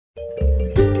Hello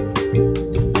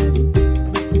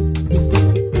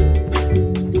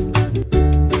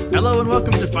and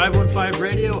welcome to 515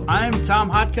 Radio. I'm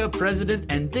Thom Hotka, president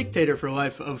and dictator for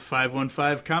life of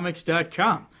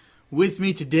 515comics.com. With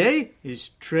me today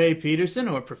is Trey Petersen,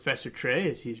 or Professor Trey,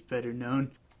 as he's better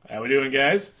known. How we doing,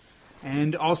 guys?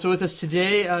 And also with us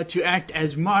today to act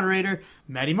as moderator,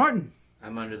 Matty Martin.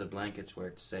 I'm under the blankets where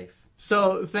it's safe.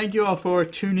 So thank you all for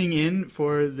tuning in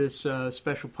for this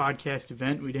special podcast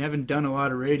event. We haven't done a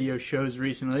lot of radio shows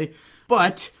recently,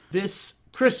 but this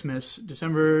Christmas,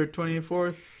 December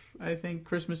 24th, I think,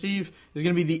 Christmas Eve, is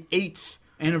going to be the 8th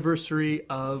anniversary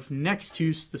of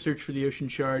Nextuus, The Search for the Ocean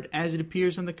Shard, as it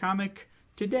appears in the comic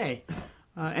today.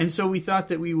 And so we thought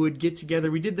that we would get together.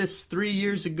 We did this 3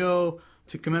 years ago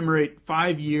to commemorate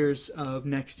 5 years of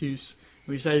Nextuus.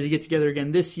 We decided to get together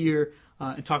again this year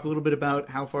and talk a little bit about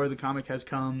how far the comic has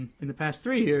come in the past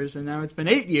 3 years. And now it's been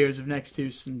 8 years of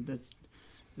Nextuus, and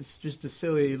it's just a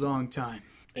silly long time.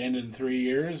 And in 3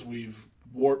 years, we've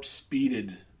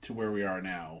warp-speeded to where we are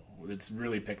now. It's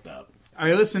really picked up.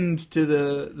 I listened to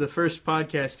the first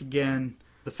podcast again,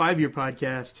 the 5-year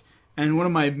podcast, and one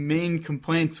of my main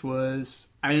complaints was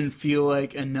I didn't feel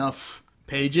like enough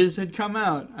pages had come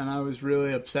out, and I was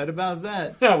really upset about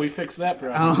that. Yeah, we fixed that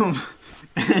problem.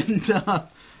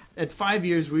 At 5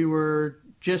 years, we were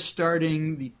just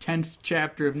starting the 10th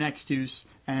chapter of Nextuus,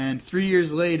 and 3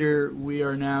 years later, we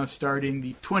are now starting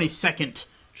the 22nd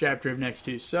chapter of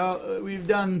Nextuus. So we've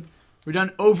done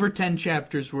over 10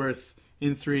 chapters worth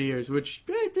in 3 years, which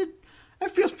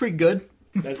that feels pretty good.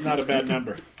 That's not a bad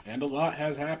number. And a lot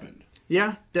has happened.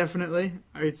 Yeah, definitely.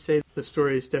 I would say the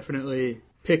story is definitely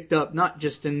picked up, not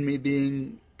just in me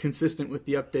being consistent with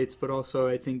the updates, but also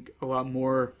I think a lot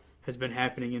more has been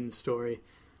happening in the story.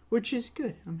 Which is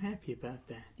good. I'm happy about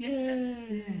that.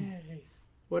 Yay!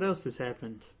 What else has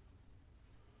happened?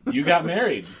 You got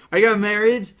married. I got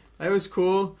married. That was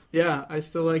cool. Yeah, I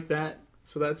still like that.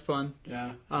 So that's fun.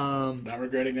 Yeah. Not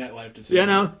regretting that life decision.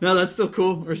 Yeah, no, that's still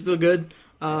cool. We're still good.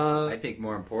 I think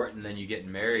more important than you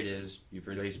getting married is you've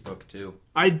released book 2.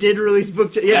 I did release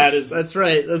book 2. Yes, that's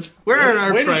right. Where are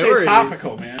our priorities? Stay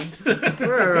topical, man.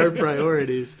 Where are our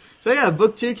priorities? So yeah,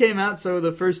 book 2 came out, so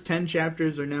the first 10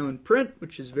 chapters are now in print,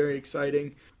 which is very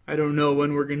exciting. I don't know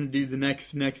when we're going to do the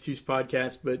next Nextuus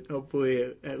podcast, but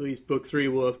hopefully at least book 3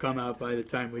 will have come out by the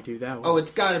time we do that one. Oh,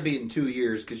 it's got to be in 2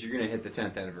 years because you're going to hit the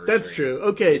 10th anniversary. That's true.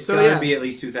 Okay, it's got to be at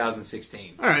least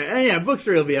 2016. All right, yeah, book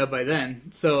 3 will be out by then,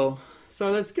 so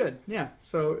that's good. Yeah,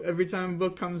 so every time a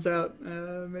book comes out,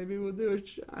 maybe we'll do it.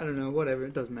 I don't know, whatever,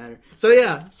 it doesn't matter. So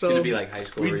yeah, it's going to be like high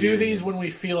school reunions. We do these when we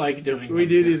feel like doing them. We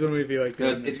do these when we feel like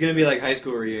doing them. It's going to be like high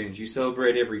school reunions. You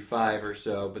celebrate every 5 or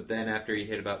so, but then after you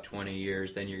hit about 20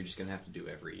 years, then you're just going to have to do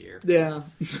every year. Yeah.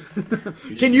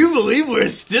 Can you believe we're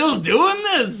still doing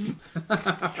this?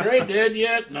 Trey dead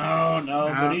yet? No,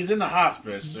 but he's in the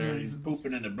hospice, or he's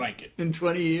pooping in a blanket. In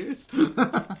 20 years?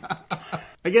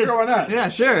 I guess. Sure, why not? Yeah,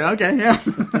 sure. Okay, yeah.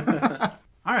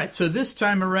 All right, so this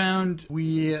time around,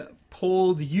 we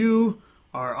polled you,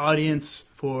 our audience,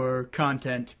 for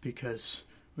content because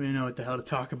we didn't know what the hell to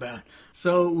talk about.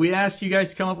 So we asked you guys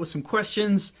to come up with some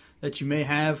questions that you may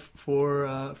have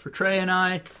for Trey and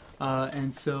I.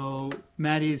 And so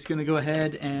Matty is going to go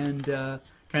ahead and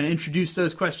kind of introduce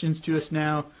those questions to us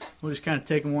now. We'll just kind of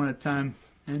take them one at a time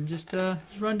and just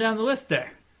run down the list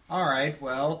there. All right,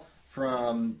 well,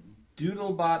 from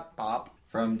Doodlebot Pop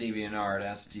from DeviantArt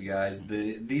asked you guys,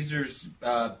 these are,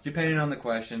 depending on the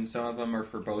question, some of them are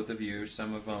for both of you,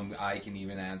 some of them I can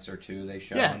even answer too, they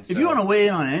show. Yeah, if you want to weigh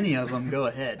in on any of them, go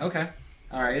ahead. Okay.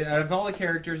 All right, out of all the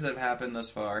characters that have happened thus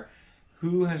far,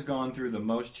 who has gone through the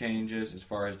most changes as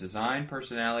far as design,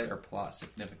 personality, or plot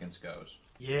significance goes?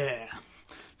 Yeah.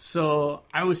 So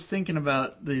I was thinking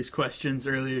about these questions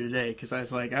earlier today because I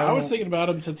was like, I was thinking about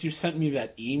them since you sent me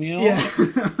that email. Yeah.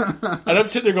 And I'm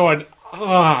sitting there going,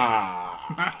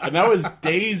 and that was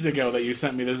days ago that you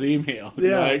sent me this email.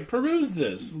 Yeah. Like, peruse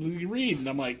this, read, and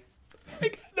I'm like, I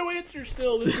got no answer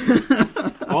still. This is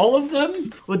all of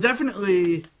them. Well,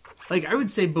 definitely. Like, I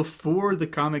would say before the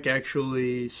comic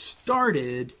actually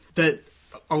started, that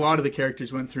a lot of the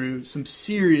characters went through some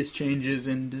serious changes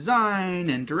in design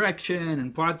and direction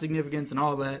and plot significance and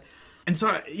all that. And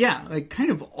so, yeah, like, kind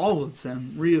of all of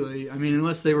them, really. I mean,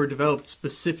 unless they were developed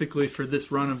specifically for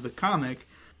this run of the comic.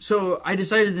 So I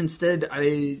decided instead,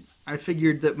 I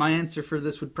figured that my answer for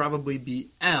this would probably be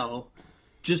Elle,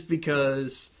 just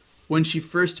because when she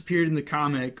first appeared in the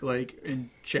comic, like in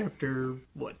chapter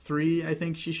 3, I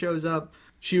think she shows up.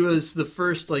 She was the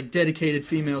first like dedicated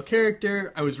female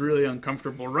character. I was really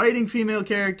uncomfortable writing female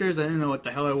characters. I didn't know what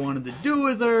the hell I wanted to do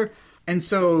with her. And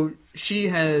so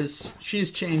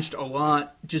she's changed a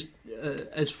lot, just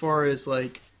as far as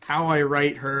like how I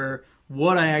write her,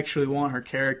 what I actually want her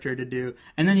character to do.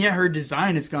 And then, her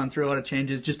design has gone through a lot of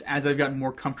changes just as I've gotten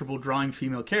more comfortable drawing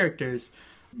female characters.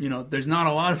 You know, there's not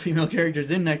a lot of female characters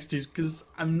in Nextuus because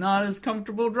I'm not as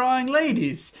comfortable drawing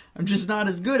ladies. I'm just not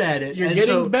as good at it. You're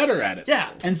getting better at it.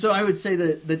 Yeah, and so I would say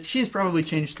that she's probably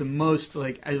changed the most,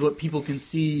 like, as what people can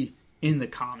see in the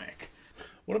comic.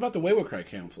 What about the Webcomic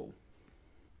Council?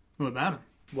 What about them?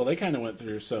 Well, they kind of went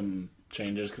through some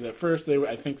changes because at first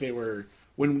I think they were,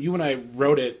 when you and I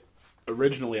wrote it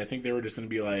originally, I think they were just going to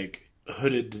be like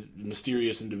hooded,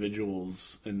 mysterious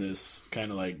individuals in this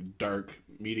kind of like dark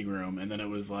meeting room, and then it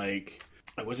was like,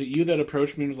 was it you that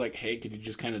approached me and was like, hey, could you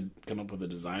just kind of come up with the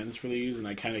designs for these? And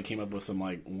I kind of came up with some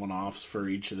like one-offs for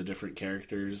each of the different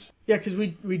characters. Yeah, because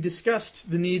we discussed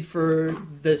the need for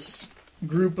this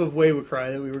group of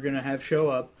Waywakrai that we were going to have show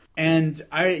up. And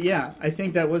I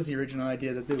think that was the original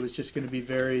idea, that it was just going to be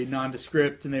very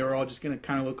nondescript, and they were all just going to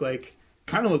kind of look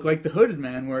like the Hooded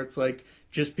Man, where it's like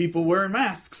just people wearing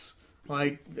masks,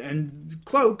 like, and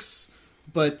cloaks.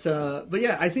 But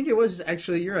yeah, I think it was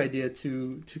actually your idea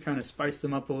to kind of spice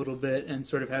them up a little bit and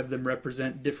sort of have them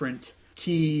represent different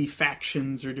key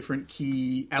factions or different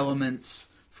key elements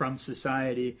from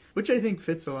society, which I think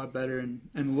fits a lot better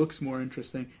and looks more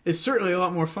interesting. It's certainly a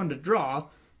lot more fun to draw.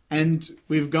 And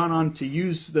we've gone on to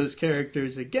use those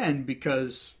characters again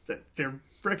because they're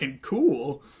freaking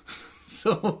cool.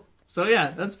 So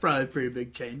yeah, that's probably a pretty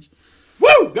big change.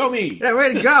 Woo! Go me! Yeah,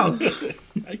 way to go!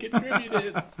 I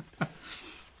contributed.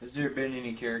 Has there been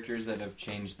any characters that have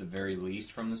changed the very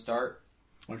least from the start?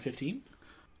 115?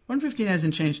 115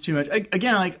 hasn't changed too much.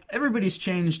 Again, like, everybody's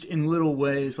changed in little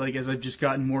ways, like, as I've just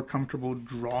gotten more comfortable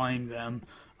drawing them.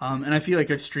 And I feel like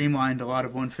I've streamlined a lot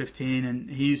of 115, and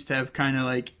he used to have kind of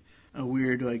like a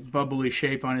weird, like, bubbly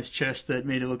shape on his chest that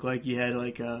made it look like he had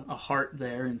like a heart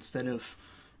there instead of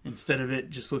it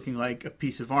just looking like a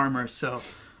piece of armor. So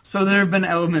there have been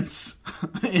elements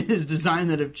in his design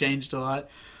that have changed a lot.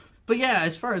 But yeah,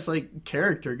 as far as like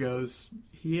character goes,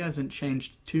 he hasn't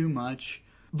changed too much.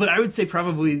 But I would say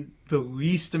probably the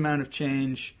least amount of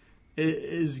change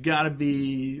is got to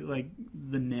be like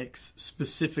the Knicks,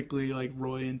 specifically like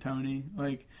Roy and Tony.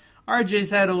 Like, RJ's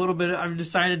had a little bit. I've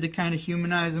decided to kind of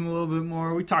humanize him a little bit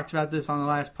more. We talked about this on the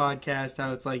last podcast,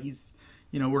 how it's like he's,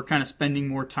 we're kind of spending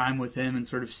more time with him and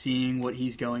sort of seeing what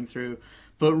he's going through.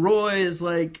 But Roy is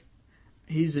like,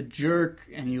 he's a jerk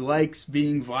and he likes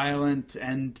being violent,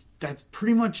 and that's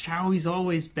pretty much how he's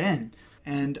always been.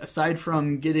 And aside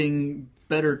from getting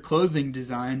better clothing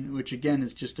design, which again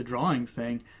is just a drawing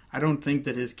thing, I don't think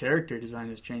that his character design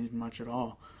has changed much at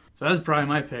all. So that's probably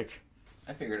my pick.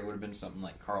 I figured it would have been something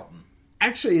like Carlton.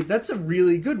 Actually, that's a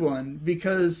really good one,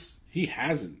 because he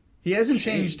hasn't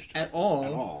changed at all.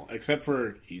 At all. Except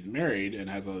for he's married and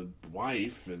has a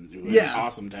wife and has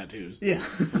awesome tattoos. Yeah.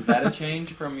 Was that a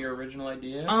change from your original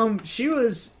idea? She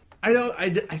was... I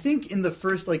think in the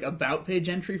first like about page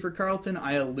entry for Carlton,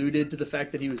 I alluded to the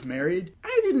fact that he was married.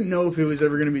 I didn't know if it was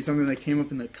ever going to be something that came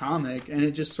up in the comic, and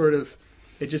it just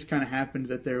kind of happened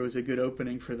that there was a good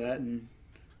opening for that, and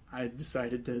I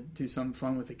decided to do something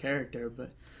fun with the character.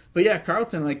 But yeah,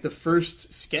 Carlton, like the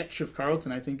first sketch of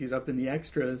Carlton, I think is up in the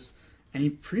extras, and he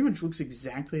pretty much looks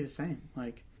exactly the same.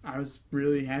 Like, I was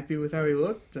really happy with how he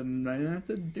looked, and I didn't have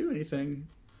to do anything.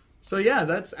 So yeah,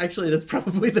 that's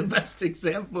probably the best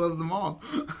example of them all.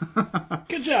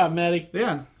 Good job, Matty.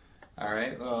 Yeah. All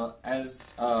right. Well,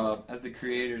 as the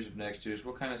creators of Nextuus,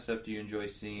 what kind of stuff do you enjoy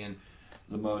seeing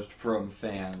the most from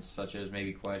fans, such as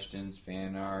maybe questions,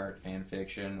 fan art, fan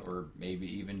fiction, or maybe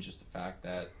even just the fact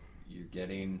that you're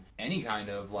getting any kind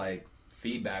of like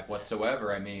feedback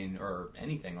whatsoever? I mean, or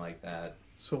anything like that.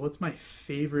 So what's my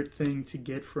favorite thing to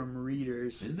get from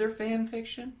readers? Is there fan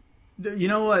fiction? You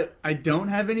know what? I don't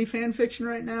have any fan fiction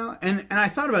right now, and I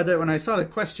thought about that when I saw the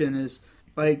question. Is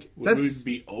like, would we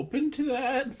be open to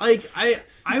that? Like,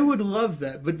 I would love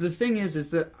that, but the thing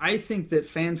is that I think that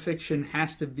fan fiction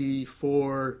has to be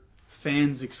for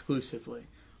fans exclusively.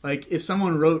 Like, if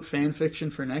someone wrote fan fiction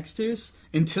for Nextuus,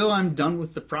 until I'm done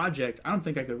with the project, I don't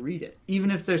think I could read it. Even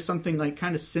if there's something like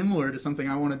kind of similar to something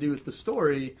I want to do with the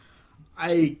story,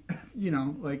 I'm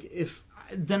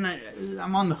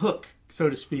on the hook, so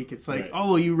to speak. It's like, right. Oh,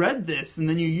 well, you read this, and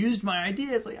then you used my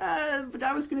idea. It's like, but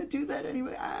I was going to do that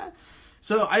anyway.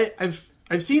 So I've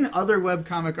seen other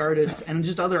webcomic artists and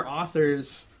just other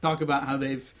authors talk about how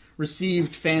they've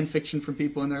received fan fiction from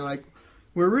people, and they're like,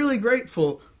 we're really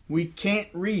grateful. We can't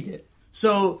read it.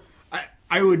 So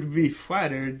I would be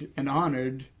flattered and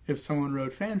honored if someone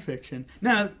wrote fan fiction.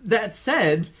 Now, that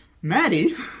said,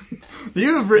 Matty,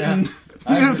 you have written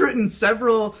You've written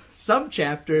several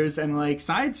sub-chapters and, like,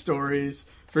 side stories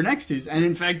for Nextuus. And,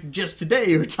 in fact, just today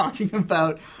you were talking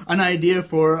about an idea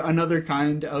for another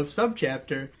kind of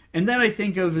sub-chapter. And that I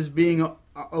think of as being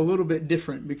a little bit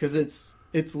different, because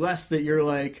it's less that you're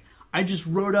like, I just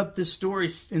wrote up this story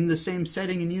in the same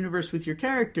setting and universe with your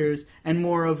characters, and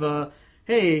more of a,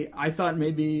 hey, I thought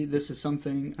maybe this is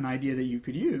an idea that you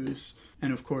could use.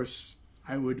 And, of course,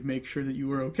 I would make sure that you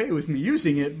were okay with me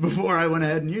using it before I went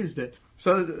ahead and used it.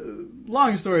 So,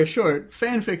 long story short,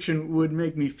 fan fiction would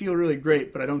make me feel really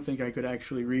great, but I don't think I could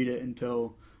actually read it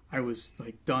until I was,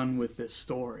 like, done with this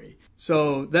story.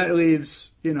 So that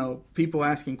leaves, people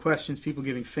asking questions, people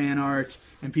giving fan art,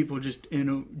 and people just,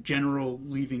 in general,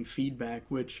 leaving feedback,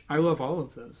 which I love all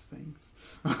of those things.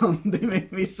 They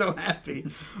make me so happy.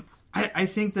 I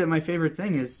think that my favorite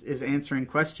thing is answering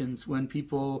questions. When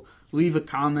people leave a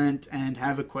comment and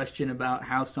have a question about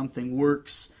how something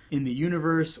works in the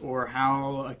universe, or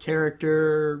how a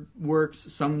character works,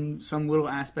 some little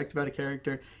aspect about a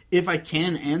character. If I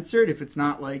can answer it, if it's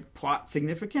not, like, plot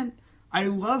significant, I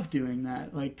love doing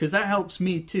that, like, because that helps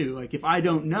me too. Like, if I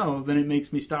don't know, then it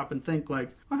makes me stop and think,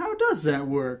 like, well, how does that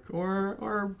work?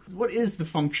 Or what is the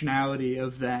functionality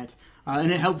of that?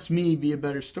 And it helps me be a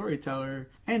better storyteller,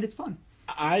 and it's fun.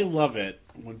 I love it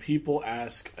when people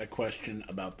ask a question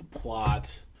about the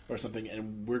plot or something,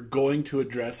 and we're going to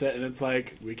address it, and it's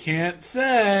like, we can't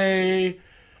say.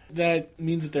 That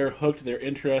means that they're hooked, they're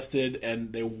interested,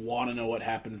 and they want to know what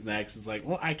happens next. It's like,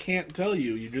 well, I can't tell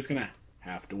you. You're just going to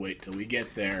have to wait till we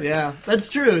get there. Yeah, that's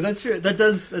true. That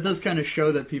does kind of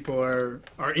show that people are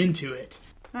into it.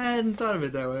 I hadn't thought of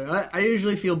it that way. I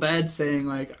usually feel bad saying,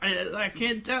 like, I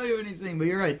can't tell you anything, but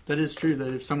you're right. That is true, that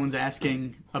if someone's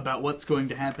asking about what's going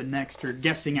to happen next, or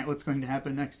guessing at what's going to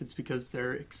happen next, it's because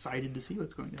they're excited to see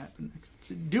what's going to happen next.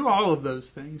 Do all of those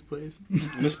things, please.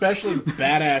 And especially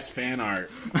badass fan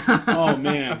art. Oh,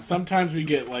 man. Sometimes we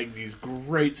get, like, these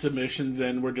great submissions,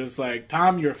 and we're just like,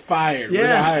 Thom, you're fired. Yeah. We're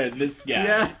gonna hire this guy.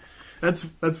 Yeah.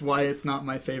 That's why it's not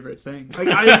my favorite thing. Like,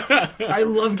 I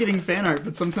love getting fan art,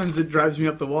 but sometimes it drives me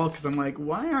up the wall because I'm like,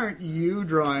 why aren't you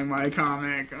drawing my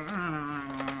comic?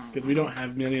 Because we don't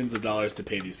have millions of dollars to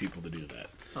pay these people to do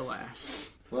that. Alas.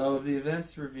 Well, of the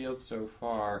events revealed so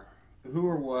far, who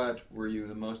or what were you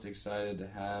the most excited to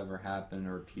have or happen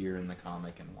or appear in the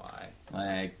comic, and why?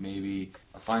 Like, maybe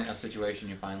a situation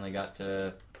you finally got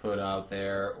to put out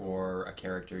there, or a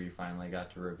character you finally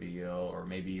got to reveal, or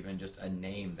maybe even just a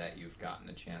name that you've gotten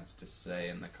a chance to say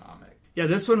in the comic. Yeah,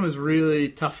 this one was really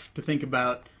tough to think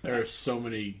about. There are so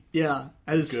many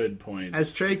good points.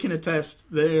 As Trey can attest,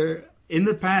 in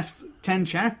the past 10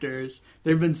 chapters,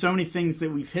 there have been so many things that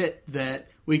we've hit that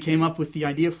we came up with the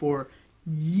idea for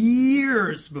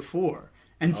years before.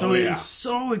 And so it is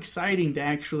so exciting to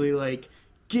actually, like,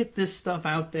 get this stuff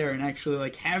out there and actually,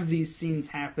 like, have these scenes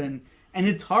happen. And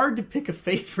it's hard to pick a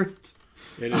favorite.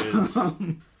 It is.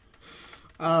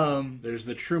 There's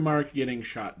the True Mark getting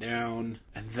shot down,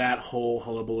 and that whole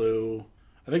hullabaloo.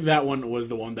 I think that one was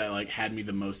the one that, like, had me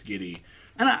the most giddy.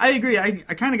 And I agree. I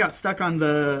kind of got stuck on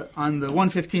the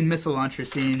 115 missile launcher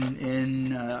scene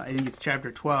in I think it's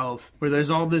chapter 12, where there's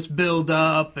all this build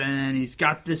up, and he's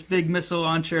got this big missile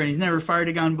launcher, and he's never fired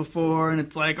a gun before, and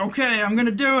it's like, okay, I'm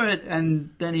gonna do it,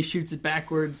 and then he shoots it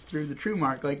backwards through the True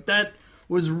Mark. Like, that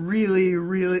was really,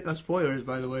 really... spoilers,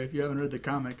 by the way, if you haven't read the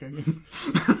comic.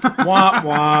 Womp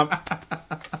womp.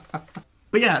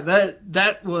 But yeah,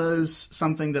 that was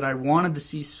something that I wanted to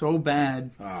see so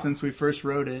bad since we first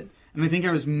wrote it. And I think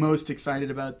I was most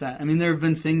excited about that. I mean, there have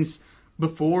been things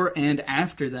before and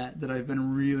after that I've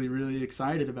been really, really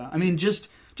excited about. I mean, just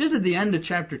at the end of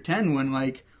chapter 10, when,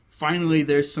 like, finally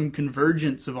there's some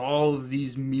convergence of all of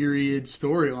these myriad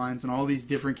storylines and all these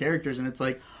different characters, and it's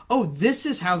like, oh, this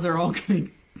is how they're all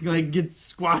going to, like, get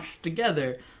squashed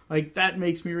together. Like, that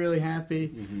makes me really happy.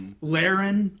 Mm-hmm.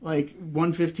 Laren, like,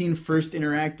 115 first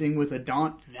interacting with a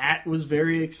Daunt, that was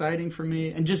very exciting for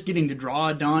me. And just getting to draw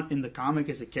a Daunt in the comic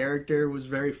as a character was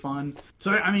very fun.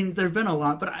 So, I mean, there have been a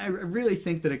lot, but I really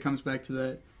think that it comes back to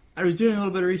that. I was doing a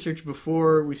little bit of research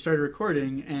before we started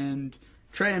recording, and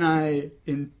Trey and I,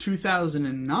 in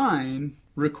 2009,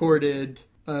 recorded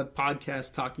a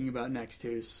podcast talking about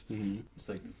Nextuus. Mm-hmm. It's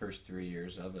like the first 3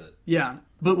 years of it. Yeah,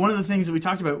 but one of the things that we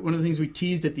talked about, one of the things we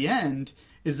teased at the end,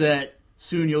 is that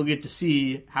soon you'll get to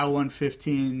see how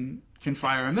 115 can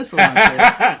fire a missile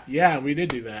launcher. Yeah, we did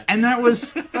do that. And that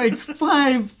was like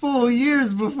 5 full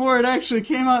years before it actually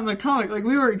came out in the comic. Like,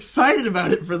 we were excited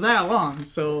about it for that long.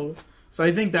 So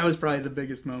I think that was probably the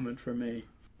biggest moment for me.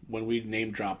 When we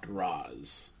name-dropped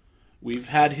Roz. We've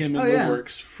had him in the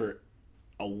works for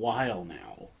a while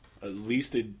now. At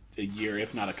least a year,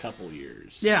 if not a couple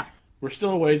years. Yeah. we're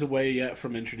still a ways away yet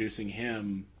from introducing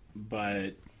him,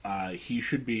 but he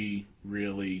should be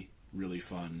really, really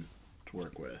fun to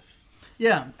work with.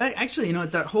 Yeah, actually, you know,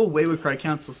 that whole Wayward Cry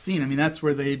Council scene, I mean, that's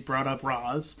where they brought up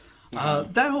Roz.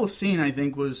 That whole scene, I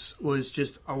think, was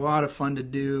just a lot of fun to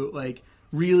do, like,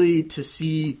 really to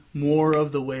see more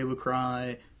of the Wayward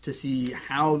Cry, to see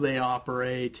how they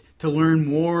operate, to learn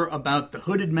more about the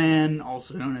Hooded Man,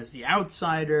 also known as the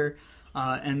Outsider,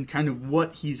 and kind of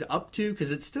what he's up to,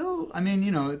 because it's still, I mean,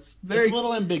 you know, it's a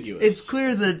little ambiguous. It's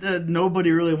clear that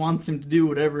nobody really wants him to do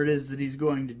whatever it is that he's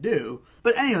going to do.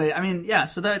 But anyway, I mean, yeah,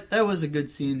 so that was a good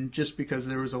scene just because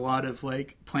there was a lot of,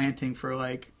 like, planting for,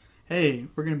 like, hey,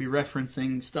 we're going to be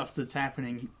referencing stuff that's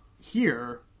happening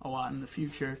here a lot in the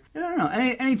future. I don't know.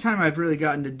 Anytime I've really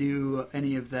gotten to do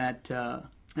any of that,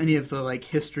 any of the, like,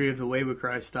 history of the Wayward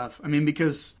Cry stuff, I mean,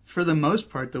 because for the most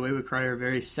part, the Wayward Cry are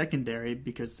very secondary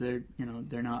because they're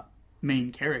not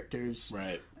main characters.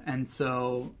 Right. And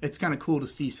so it's kind of cool to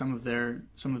see some of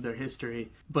their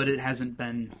history, but it hasn't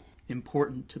been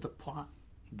important to the plot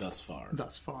thus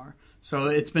far. So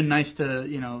it's been nice to,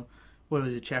 you know, what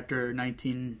was it, chapter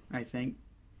 19, I think,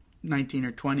 19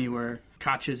 or 20, where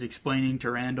Koch is explaining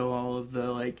to Randall all of the,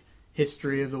 like,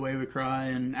 history of the Wayward Cry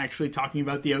and actually talking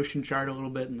about the ocean shard a little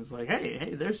bit, and it's like,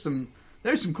 hey, there's some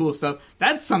cool stuff.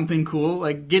 That's something cool,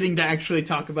 like getting to actually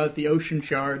talk about the ocean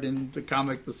shard in the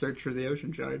comic, The Search for the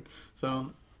Ocean Shard.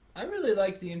 So I really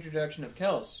like the introduction of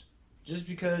Kels, just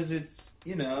because it's,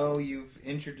 you know, you've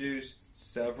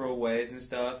introduced several ways and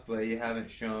stuff, but you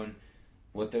haven't shown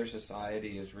what their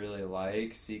society is really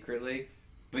like secretly.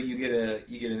 But you get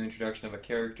an introduction of a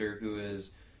character who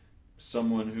is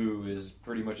someone who is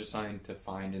pretty much assigned to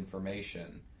find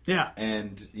information. Yeah.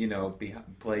 And, you know,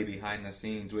 play behind the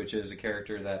scenes, which is a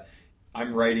character that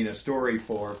I'm writing a story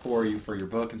for you for your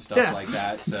book and stuff like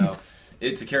that. So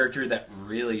it's a character that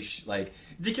really, it's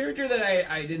a character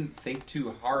that I didn't think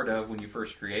too hard of when you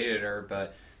first created her,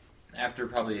 but after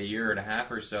probably a year and a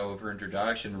half or so of her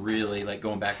introduction, really, like,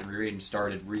 going back and rereading,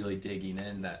 started really digging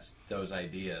in those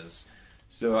ideas.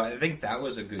 So I think that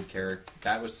was a good character.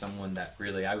 That was someone that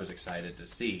really I was excited to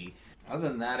see. Other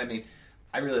than that, I mean,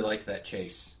 I really liked that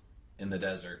chase in the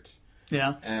desert.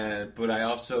 Yeah. But I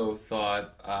also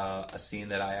thought a scene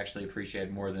that I actually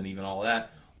appreciated more than even all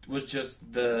that was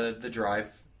just the drive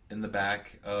in the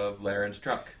back of Laren's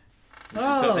truck. Which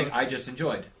is something I just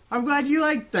enjoyed. I'm glad you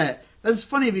liked that. That's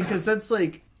funny because that's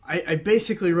like, I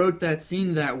basically wrote that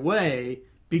scene that way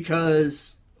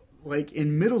because, like,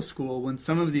 in middle school, when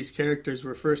some of these characters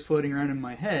were first floating around in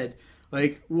my head,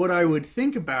 like, what I would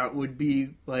think about would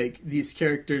be, like, these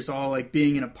characters all, like,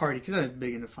 being in a party, because I was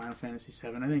big into Final Fantasy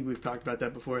VII. I think we've talked about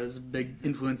that before as a big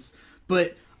influence.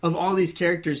 But of all these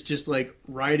characters just, like,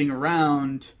 riding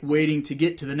around, waiting to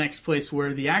get to the next place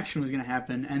where the action was going to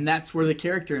happen, and that's where the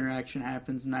character interaction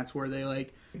happens, and that's where they,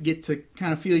 like, get to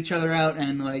kind of feel each other out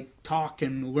and, like, talk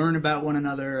and learn about one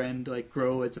another and, like,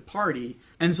 grow as a party.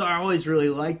 And so I always really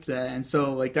liked that. And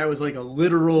so, like, that was, like, a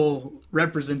literal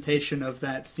representation of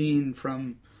that scene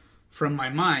from my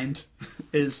mind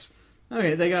is,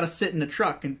 okay, they got to sit in a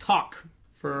truck and talk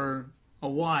for a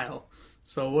while.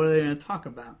 So what are they going to talk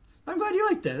about? I'm glad you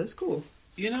liked that. That's cool.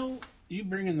 You know, you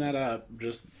bringing that up,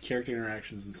 just character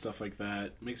interactions and stuff like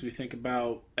that, makes me think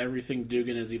about everything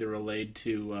Dugan is either relayed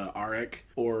to Arik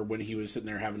or when he was sitting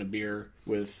there having a beer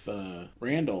with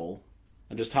Randall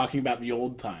and just talking about the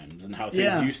old times and how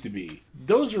things used to be.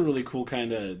 Those are really cool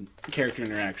kind of character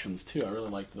interactions, too. I really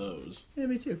liked those. Yeah,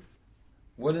 me too.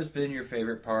 What has been your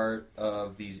favorite part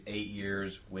of these 8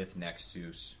 years with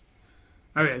Nextuus?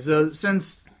 Okay, so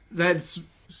since that's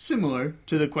similar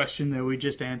to the question that we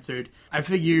just answered, I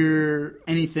figure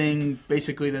anything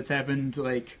basically that's happened,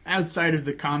 like, outside of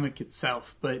the comic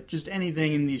itself, but just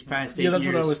anything in these past 8 years. Yeah, that's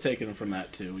what I was taking from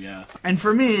that, too, yeah. And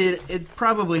for me, it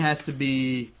probably has to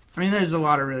be, I mean, there's a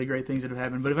lot of really great things that have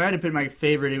happened, but if I had to pick my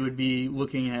favorite, it would be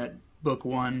looking at book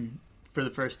 1 for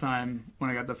the first time when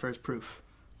I got the first proof.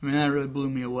 I mean, that really blew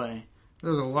me away.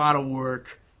 There was a lot of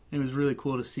work. It was really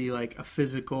cool to see, like, a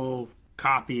physical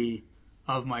copy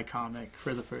of my comic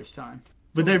for the first time.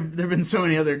 But there've been so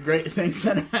many other great things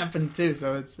that have happened too,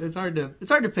 so it's hard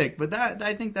to pick. But that,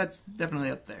 I think that's definitely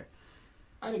up there.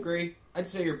 I'd agree. I'd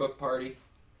say your book party.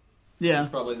 Yeah, it's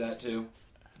probably that too.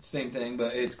 Same thing,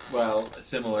 but it's, well,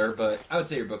 similar. But I would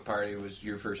say your book party was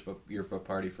your first book. Your book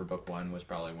party for book 1 was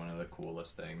probably one of the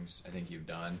coolest things I think you've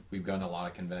done. We've done a lot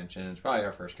of conventions. Probably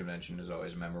our first convention is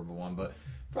always a memorable one, but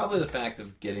probably the fact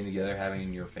of getting together,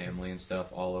 having your family and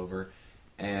stuff all over,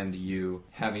 and you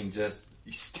having just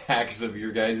stacks of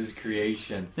your guys'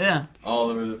 creation all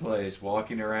over the place,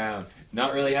 walking around,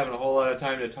 not really having a whole lot of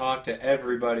time to talk to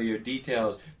everybody or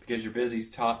details, because you're busy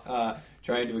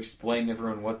trying to explain to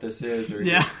everyone what this is, or,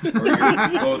 Yeah. or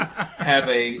you both have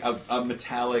a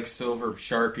metallic silver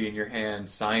Sharpie in your hand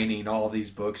signing all these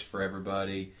books for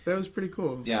everybody. That was pretty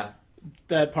cool. Yeah.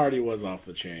 That party was off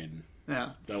the chain.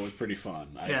 Yeah. That was pretty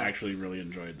fun. I actually really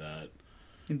enjoyed that.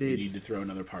 Indeed. We need to throw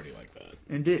another party like that.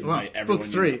 Indeed. Well, Invite book everyone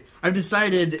 3. you know. I've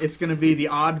decided it's going to be the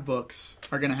odd books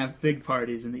are going to have big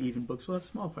parties, and the even books will have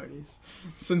small parties.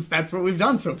 Since that's what we've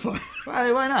done so far.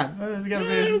 Why not? It's gotta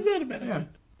be, It was not a bad yeah.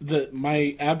 idea.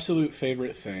 My absolute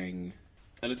favorite thing,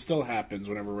 and it still happens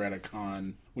whenever we're at a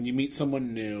con, when you meet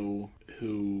someone new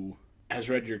who has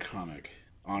read your comic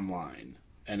online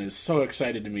and is so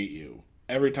excited to meet you.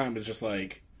 Every time it's just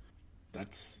like,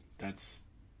 that's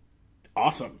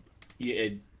awesome.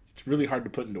 It's really hard to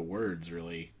put into words,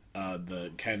 really.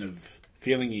 The kind of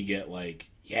feeling you get, like,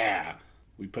 yeah,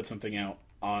 we put something out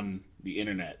on the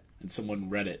internet and someone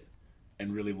read it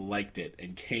and really liked it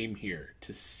and came here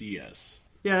to see us.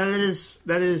 Yeah,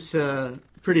 that is a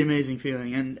pretty amazing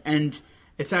feeling, and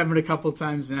it's happened a couple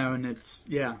times now, and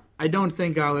I don't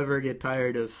think I'll ever get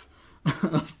tired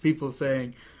of people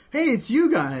saying, "Hey, it's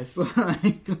you guys!"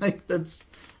 like that's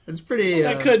pretty.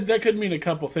 Well, that could mean a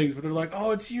couple things, but they're like,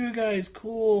 "Oh, it's you guys,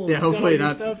 cool." Yeah, hopefully got all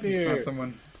not. your stuff here. It's not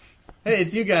someone. Hey,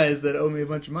 it's you guys that owe me a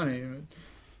bunch of money.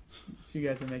 It's you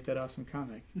guys that make that awesome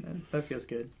comic. That feels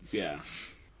good. Yeah.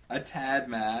 A Tad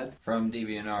Mad from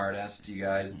DeviantArt asked you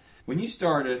guys, when you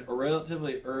started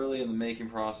relatively early in the making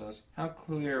process, how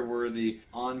clear were the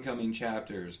oncoming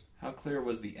chapters? How clear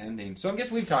was the ending? So I guess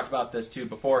we've talked about this too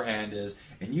beforehand,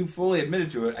 and you fully admitted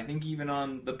to it, I think even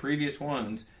on the previous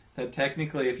ones, that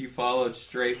technically if you followed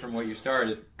straight from what you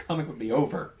started, comic would be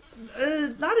over.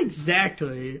 Not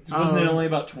exactly. So wasn't it only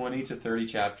about 20 to 30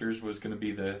 chapters was going to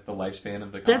be the lifespan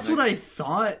of the comic? That's what I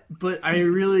thought, but I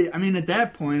mean, at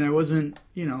that point, I wasn't,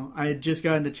 I had just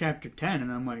gotten to chapter 10,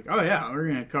 and I'm like, oh yeah, we're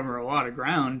going to cover a lot of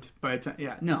ground by the time,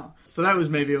 yeah, no. So that was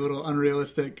maybe a little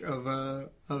unrealistic of a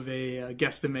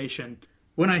guesstimation.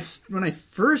 When I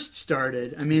first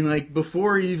started, I mean, like,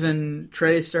 before even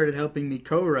Trey started helping me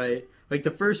co-write, like,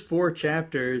 the first 4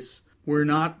 chapters were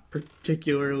not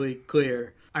particularly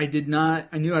clear. I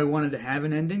knew I wanted to have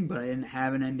an ending, but I didn't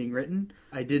have an ending written.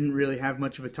 I didn't really have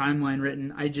much of a timeline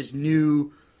written. I just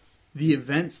knew the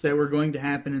events that were going to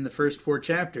happen in the first 4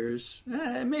 chapters,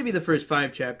 maybe the first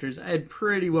 5 chapters, I had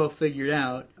pretty well figured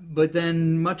out. But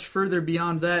then much further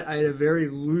beyond that, I had a very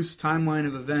loose timeline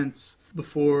of events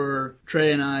before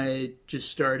Trey and I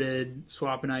just started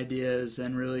swapping ideas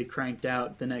and really cranked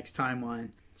out the next timeline.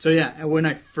 So yeah, when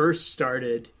I first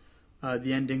started,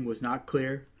 the ending was not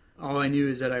clear. All I knew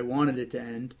is that I wanted it to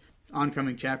end.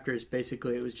 Oncoming chapters,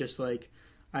 basically, it was just like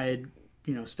I had,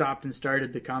 stopped and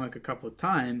started the comic a couple of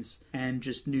times and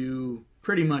just knew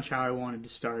pretty much how I wanted to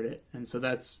start it. And so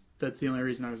that's the only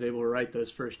reason I was able to write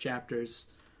those first chapters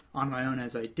on my own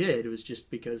as I did. It was just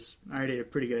because I already had a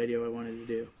pretty good idea what I wanted to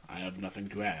do. I have nothing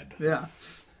to add. Yeah.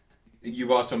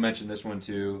 You've also mentioned this one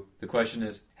too. The question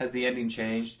is, has the ending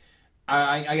changed?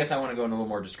 I guess I want to go in a little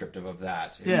more descriptive of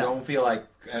that. If you don't feel like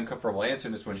I'm comfortable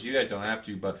answering this one, you guys don't have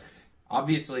to, but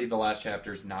obviously the last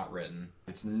chapter is not written.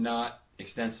 It's not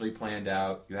extensively planned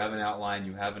out. You have an outline.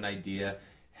 You have an idea.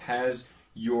 Has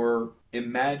your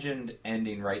imagined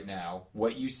ending right now,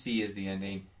 what you see as the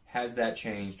ending, has that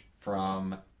changed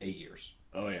from 8 years?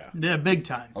 Oh, yeah. Yeah, big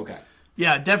time. Okay.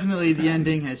 Yeah, definitely the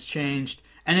ending has changed.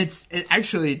 And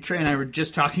actually, Trey and I were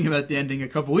just talking about the ending a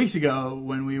couple weeks ago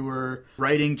when we were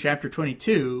writing Chapter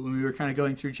 22, when we were kind of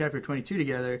going through Chapter 22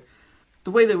 together. The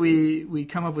way that we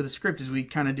come up with a script is we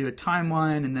kind of do a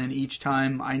timeline, and then each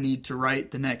time I need to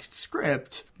write the next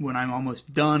script, when I'm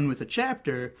almost done with a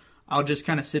chapter, I'll just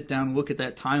kind of sit down, look at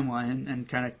that timeline, and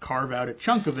kind of carve out a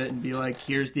chunk of it and be like,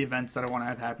 here's the events that I want to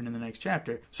have happen in the next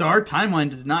chapter. So our timeline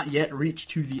does not yet reach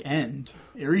to the end.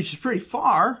 It reaches pretty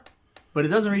far, but it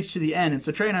doesn't reach to the end. And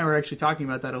so Trey and I were actually talking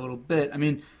about that a little bit. I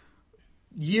mean,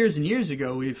 years and years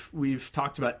ago, we've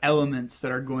talked about elements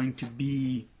that are going to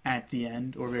be at the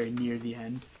end or very near the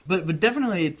end. But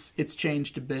definitely it's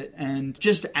changed a bit. And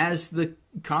just as the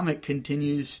comic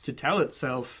continues to tell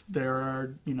itself, there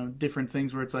are, different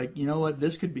things where it's like, you know what,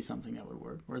 this could be something that would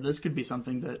work, or this could be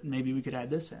something that maybe we could add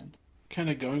this in. Kind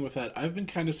of going with that, I've been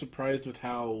kind of surprised with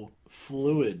how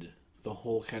fluid the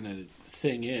whole kind of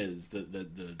thing is,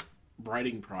 the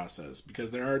writing process,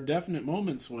 because there are definite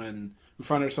moments when we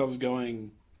find ourselves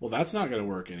going, well, that's not going to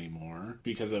work anymore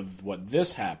because of what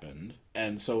this happened.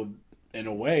 And so in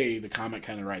a way the comic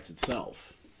kind of writes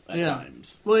itself at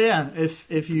times. Well, yeah, if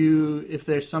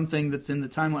there's something that's in the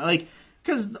timeline, like,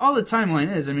 because all the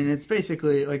timeline is, I mean, it's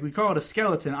basically like, we call it a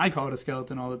skeleton. I call it a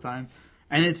skeleton all the time,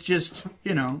 and it's just,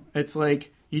 it's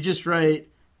like you just write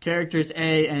characters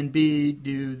A and B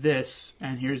do this,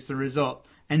 and here's the result.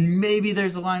 And maybe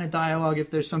there's a line of dialogue if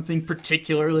there's something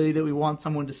particularly that we want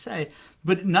someone to say.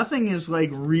 But nothing is, like,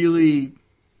 really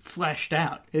fleshed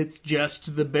out. It's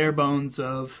just the bare bones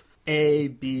of A,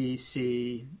 B,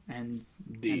 C, and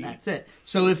D. And that's it.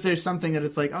 So if there's something that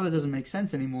it's like, oh, that doesn't make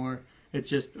sense anymore, it's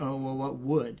just, oh, well, what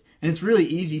would? And it's really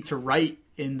easy to write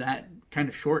in that kind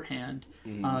of shorthand.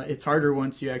 It's harder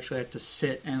once you actually have to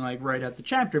sit and, like, write out the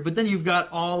chapter. But then you've got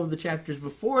all of the chapters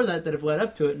before that have led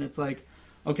up to it, and it's like,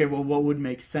 okay, well, what would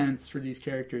make sense for these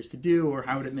characters to do, or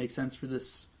how would it make sense for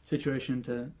this situation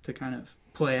to kind of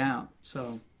play out?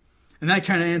 So, and that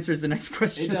kind of answers the next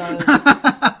question. It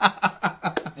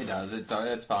does. It does.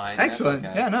 It's fine. Excellent.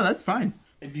 That's okay. Yeah, no, that's fine.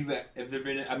 If there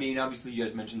been, I mean, obviously you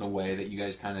guys mentioned the way that you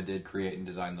guys kind of did create and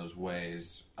design those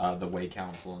ways, the way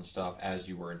council and stuff as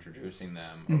you were introducing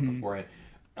them or beforehand.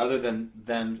 Other than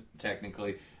them,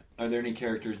 technically, are there any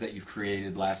characters that you've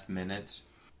created last minute?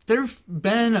 There've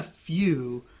been a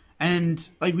few, and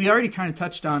like we already kind of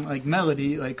touched on, like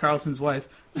Melody, like Carlton's wife.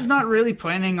 I was not really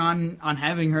planning on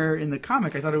having her in the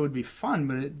comic. I thought it would be fun,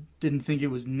 but it didn't think it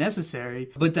was necessary.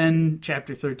 But then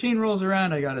chapter 13 rolls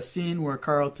around. I got a scene where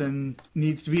Carlton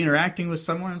needs to be interacting with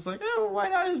someone. It's like, oh, why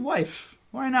not his wife?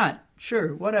 Why not?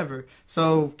 Sure, whatever.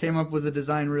 So came up with a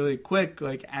design really quick,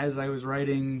 like as I was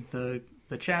writing the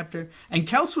chapter. And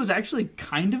Kels was actually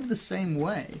kind of the same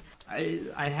way.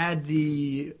 I had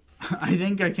I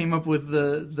think I came up with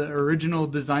the original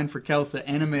design for Kels at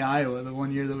Anime Iowa, the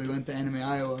one year that we went to Anime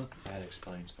Iowa. That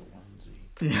explains the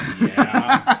onesie.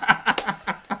 Yeah.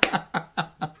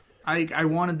 I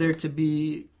wanted there to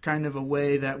be kind of a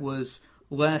way that was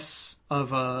less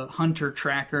of a hunter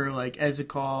tracker like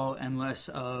Ezekal and less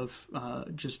of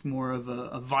just more of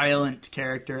a violent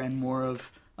character and more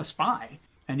of a spy.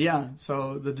 And yeah,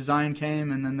 so the design came,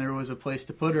 and then there was a place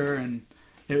to put her, and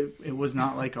it was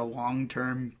not like a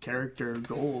long-term character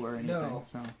goal or anything. No.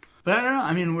 So. But I don't know.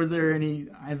 I mean,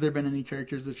 have there been any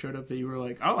characters that showed up that you were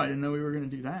like, oh, I didn't know we were going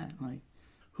to do that? Like,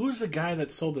 who's the guy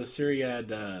that sold the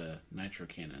Syriad nitro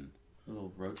cannon? The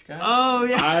little roach guy? Oh,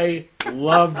 yeah. I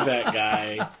loved that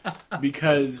guy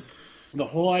because the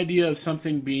whole idea of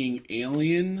something being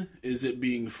alien is it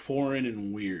being foreign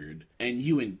and weird. And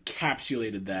you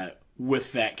encapsulated that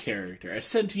with that character. A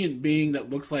sentient being that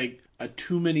looks like a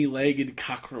too many legged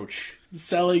cockroach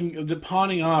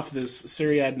pawning off this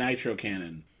Syriad nitro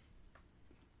cannon.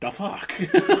 The fuck?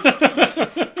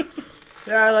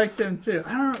 Yeah, I liked him too.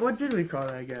 I don't know, what did we call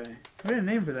that guy? We had a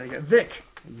name for that guy. Vic.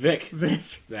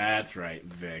 That's right,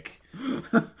 Vic.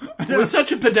 It was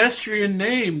such a pedestrian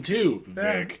name too,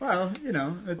 Vic. Well, you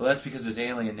know. Well, that's because his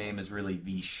alien name is really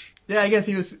Vish. Yeah, I guess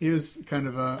he was kind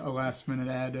of a last minute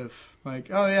ad of like,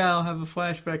 oh yeah, I'll have a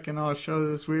flashback and I'll show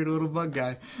this weird little bug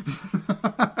guy.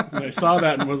 And I saw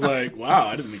that and was like, wow,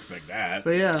 I didn't expect that.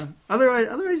 But yeah,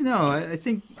 otherwise no. I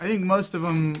think most of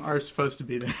them are supposed to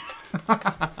be there.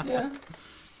 Yeah.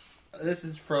 This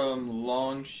is from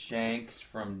Longshanks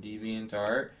from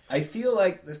DeviantArt. I feel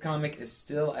like this comic is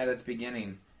still at its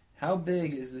beginning. How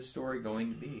big is this story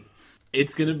going to be?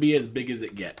 It's going to be as big as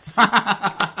it gets.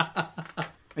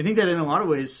 I think that in a lot of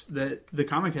ways that the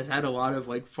comic has had a lot of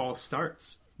like false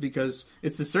starts because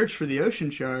it's the search for the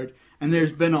ocean shard, and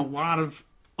there's been a lot of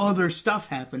other stuff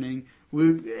happening.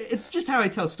 It's just how I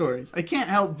tell stories. I can't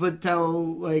help but tell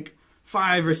like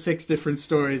 5 or 6 different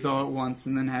stories all at once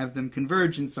and then have them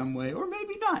converge in some way, or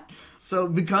maybe not. So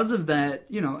because of that,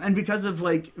 you know, and because of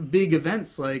like big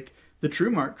events like the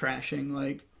True Mark crashing,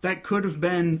 like that could have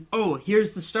been, oh,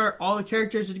 here's the start, all the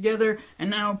characters are together, and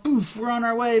now, poof, we're on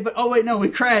our way, but oh wait, no, we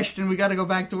crashed and we got to go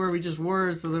back to where we just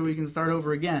were so that we can start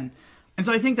over again. And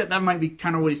so I think that might be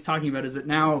kind of what he's talking about, is that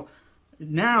now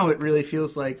it really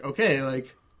feels like, okay,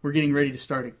 like we're getting ready to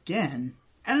start again.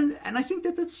 And I think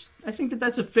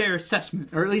that's a fair assessment,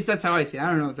 or at least that's how I see it. I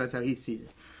don't know if that's how he sees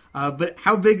it. But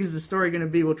how big is the story going to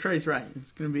be? Well, Trey's right.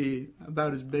 It's going to be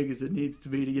about as big as it needs to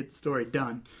be to get the story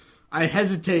done. I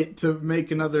hesitate to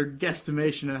make another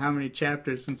guesstimation of how many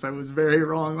chapters, since I was very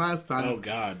wrong last time. Oh,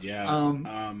 God, yeah.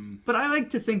 But I like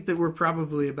to think that we're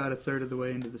probably about a third of the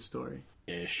way into the story.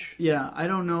 Ish. Yeah, I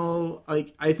don't know.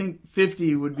 Like, I think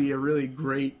 50 would be a really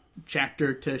great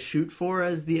chapter to shoot for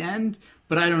as the end,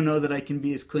 but I don't know that I can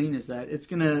be as clean as that. It's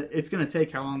gonna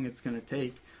take how long it's gonna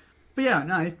take. But yeah,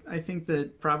 no, I think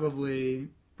that probably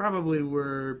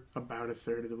we're about a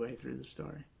third of the way through the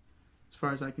story, as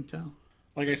far as I can tell.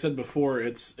 Like I said before,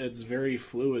 it's very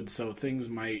fluid, so things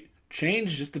might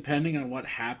change just depending on what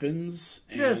happens.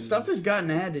 And yeah, stuff has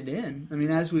gotten added in. I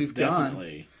mean, as we've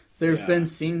definitely gone, there have been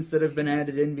scenes that have been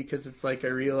added in because it's like I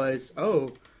realized,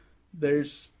 oh,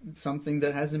 there's something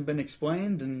that hasn't been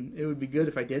explained, and it would be good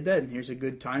if I did that, and here's a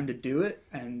good time to do it,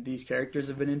 and these characters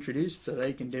have been introduced so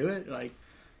they can do it. Like,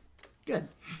 good.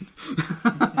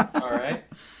 All right.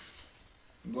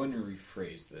 I'm going to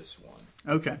rephrase this one.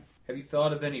 Okay. Have you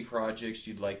thought of any projects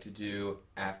you'd like to do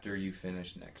after you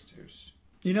finish Nextuus?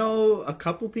 You know, a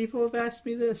couple people have asked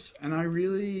me this, and I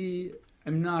really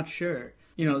am not sure.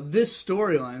 You know, this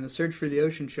storyline, the Search for the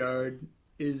Ocean Shard,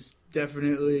 is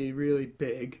definitely really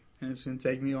big, and it's going to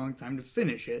take me a long time to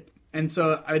finish it. And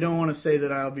so I don't want to say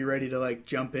that I'll be ready to, like,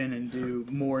 jump in and do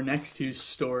more Nextuus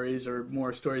stories or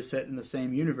more stories set in the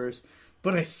same universe,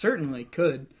 but I certainly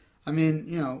could. I mean,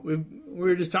 you know, we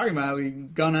were just talking about how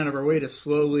we've gone out of our way to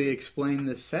slowly explain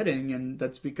this setting, and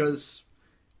that's because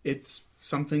it's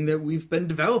something that we've been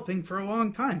developing for a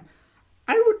long time.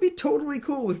 I would be totally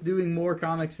cool with doing more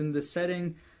comics in this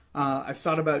setting. I've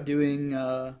thought about doing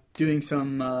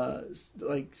some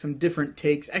different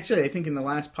takes. Actually, I think in the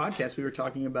last podcast we were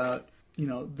talking about, you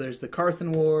know, there's the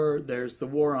Carthan War, there's the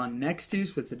war on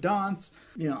Nextuus with the Daunts.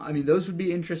 You know, I mean, those would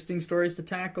be interesting stories to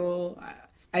tackle.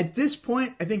 At this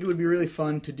point, I think it would be really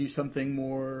fun to do something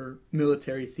more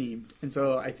military themed. And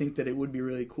so I think that it would be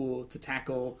really cool to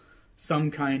tackle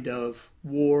some kind of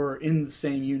war in the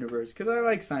same universe. Because I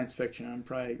like science fiction. I'm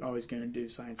probably always going to do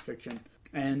science fiction.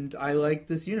 And I like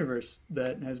this universe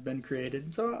that has been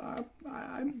created. So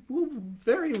I will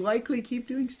very likely keep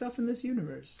doing stuff in this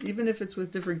universe. Even if it's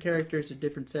with different characters or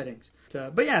different settings.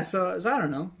 But yeah, so I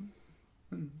don't know.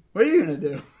 What are you going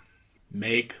to do?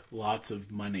 Make lots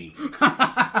of money.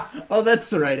 Oh, that's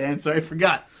the right answer. I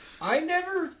forgot. I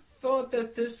never thought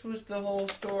that this was the whole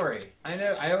story.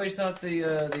 I always thought the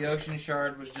Ocean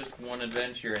Shard was just one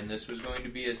adventure, and this was going to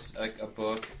be a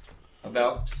book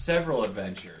about several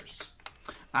adventures.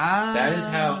 That is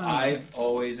how I've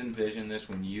always envisioned this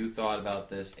when you thought about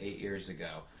this 8 years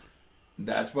ago.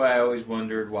 That's why I always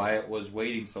wondered why it was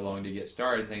waiting so long to get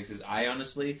started and things, because I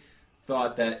honestly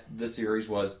thought that the series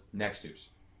was Nextuus.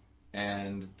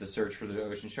 And the Search for the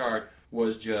Ocean Shard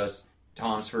was just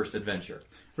Thom's first adventure.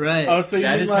 Right. Oh, so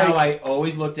that is how I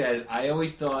always looked at it. I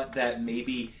always thought that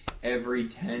maybe every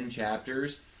 10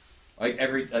 chapters,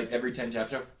 every 10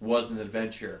 chapters was an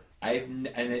adventure. And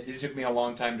it took me a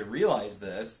long time to realize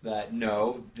that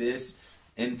no, this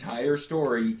entire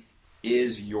story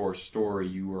is your story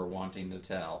you are wanting to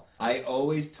tell. I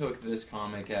always took this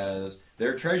comic as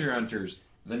they're treasure hunters.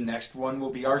 The next one will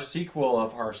be our sequel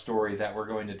of our story that we're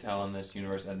going to tell in this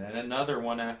universe, and then another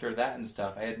one after that and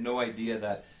stuff. I had no idea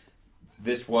that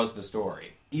this was the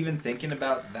story. Even thinking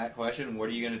about that question, what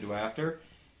are you going to do after?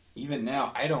 Even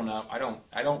now, I don't know.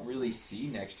 I don't really see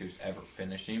Nextuus ever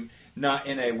finishing. Not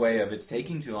in a way of it's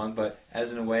taking too long, but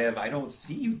as in a way of I don't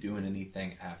see you doing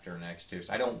anything after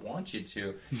Nextuus. I don't want you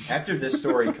to. After this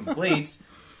story completes,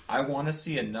 I want to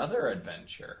see another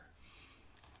adventure.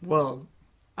 Well,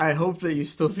 I hope that you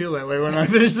still feel that way when I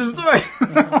finish the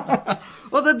story.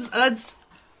 Well, that's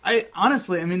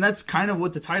honestly, I mean, that's kind of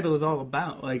what the title is all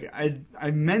about. Like,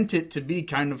 I meant it to be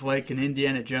kind of like an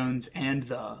Indiana Jones and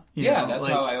the, that's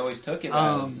how I always took it.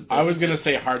 I was going to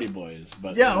say Hardy Boys,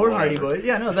 but yeah, or Hardy Boys.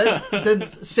 Yeah, no,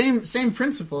 that's same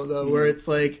principle though, where it's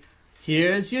like,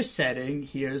 here's your setting,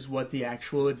 here's what the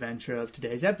actual adventure of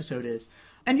today's episode is.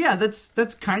 And yeah,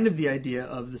 that's kind of the idea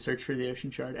of the Search for the Ocean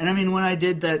Shard. And I mean, when I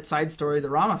did that side story, the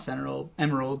Ramos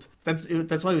Emerald, that's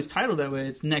why it was titled that way.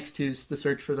 It's Nextuus, the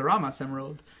Search for the Ramos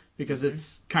Emerald, because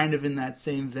it's kind of in that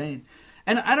same vein.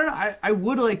 And I don't know, I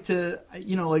would like to,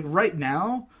 like right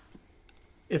now,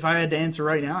 if I had to answer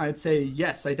right now, I'd say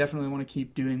yes, I definitely want to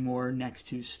keep doing more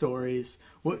Nextuus stories.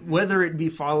 Whether it be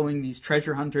following these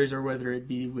treasure hunters or whether it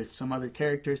be with some other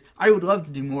characters, I would love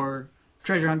to do more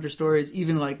treasure hunter stories,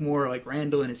 even like more like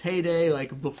Randall in his heyday,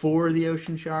 like before the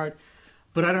Ocean Shard.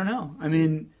 But I don't know. I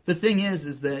mean, the thing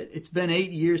is that it's been 8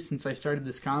 years since I started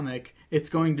this comic. It's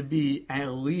going to be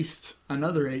at least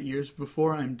another 8 years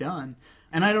before I'm done.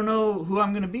 And I don't know who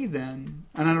I'm going to be then.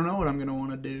 And I don't know what I'm going to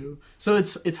want to do. So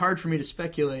it's hard for me to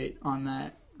speculate on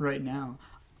that right now.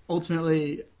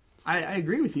 Ultimately, I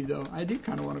agree with you, though. I do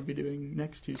kind of want to be doing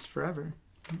Nextuus forever.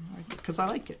 Because I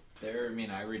like it.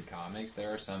 I read comics.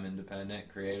 There are some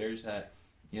independent creators that,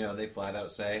 they flat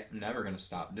out say, I'm never going to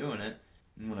stop doing it.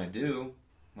 And when I do,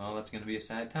 well, that's going to be a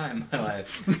sad time in my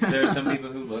life. There are some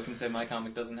people who look and say, my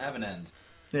comic doesn't have an end.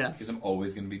 Yeah. Because I'm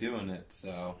always going to be doing it.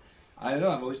 So, I don't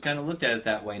know. I've always kind of looked at it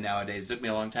that way nowadays. It took me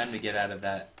a long time to get out of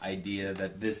that idea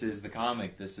that this is the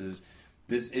comic. This is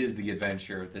the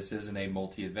adventure. This isn't a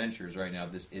multi-adventures right now.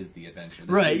 This is the adventure.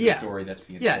 This is the story that's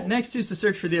being told. Nextuus, the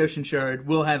Search for the Ocean Shard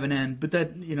will have an end, but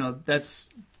that's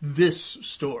this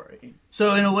story.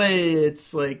 So in a way,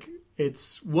 it's like,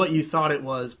 it's what you thought it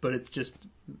was, but it's just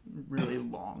really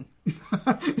long.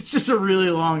 It's just a really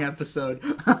long episode.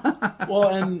 Well,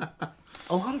 and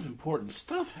a lot of important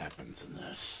stuff happens in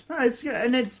this.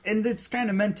 It's kind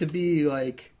of meant to be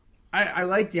like. I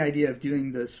like the idea of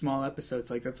doing the small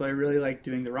episodes. Like, that's why I really like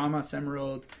doing the Ramos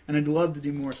Emerald, and I'd love to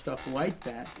do more stuff like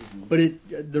that. Mm-hmm.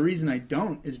 But the reason I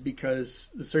don't is because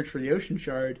the Search for the Ocean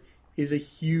Shard is a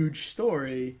huge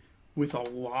story with a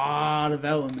lot of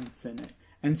elements in it.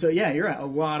 And so, yeah, you're right. A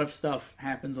lot of stuff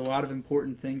happens, a lot of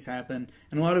important things happen,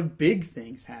 and a lot of big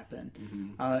things happen.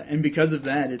 Mm-hmm. And because of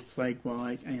that, it's like, well,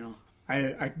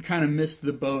 I kind of missed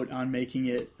the boat on making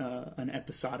it an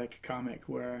episodic comic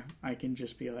where I can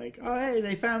just be like, oh, hey,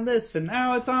 they found this, and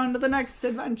now it's on to the next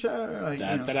adventure.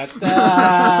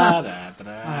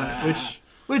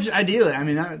 Which ideally, I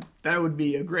mean, that would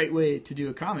be a great way to do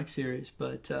a comic series.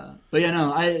 But yeah,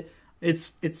 no,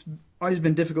 it's always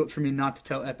been difficult for me not to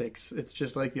tell epics. It's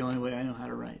just like the only way I know how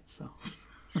to write. So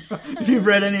if you've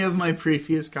read any of my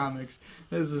previous comics,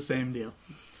 it's the same deal.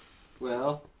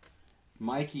 Well,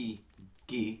 Mikey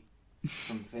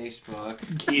from Facebook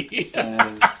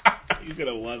says, he's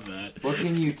gonna love that. What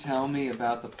can you tell me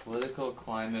about the political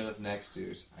climate of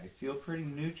Nextuus? I feel pretty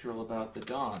neutral about the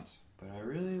Daunts, but I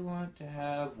really want to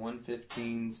have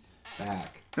 115's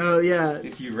back. Oh yeah.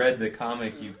 If you read the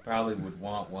comic, you probably would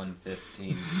want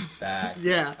 115's back.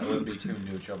 Yeah. I wouldn't be too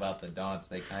neutral about the Daunts.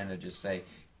 They kind of just say,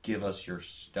 give us your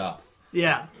stuff.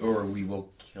 Yeah. Or we will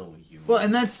kill you. Well,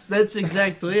 and that's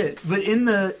exactly it. But in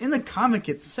the comic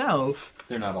itself,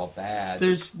 they're not all bad.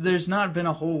 There's not been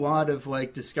a whole lot of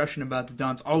like discussion about the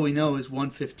Daunts. All we know is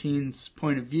 115's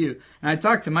point of view. And I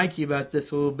talked to Mikey about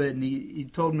this a little bit, and he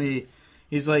told me,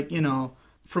 he's like,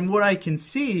 from what I can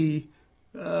see,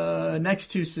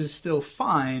 Nextuus is still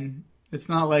fine. It's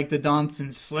not like the Daunts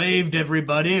enslaved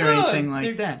everybody or anything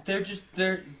like that.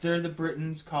 They're the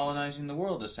Britons colonizing the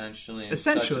world essentially. In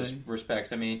such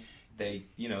respects, I mean, they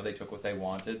took what they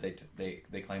wanted.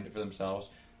 They claimed it for themselves,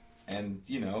 and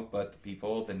but the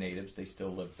people, the natives, they still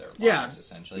lived their lives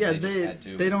essentially. Yeah,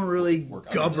 they don't really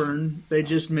govern. They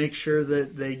just make sure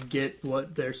that they get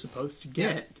what they're supposed to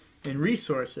get in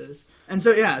resources. And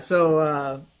so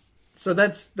So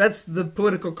that's the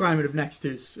political climate of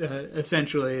Nextuus,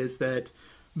 essentially, is that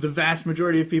the vast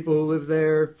majority of people who live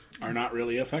there are not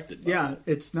really affected by it.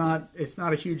 It's not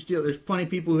a huge deal. There's plenty of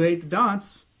people who hate the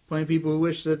Daunts, plenty of people who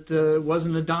wish that it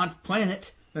wasn't a Daunt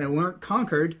planet, that it weren't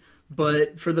conquered,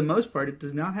 but for the most part, it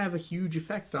does not have a huge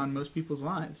effect on most people's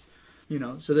lives.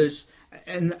 So there's,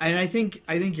 and I think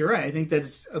you're right. I think that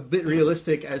it's a bit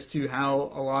realistic as to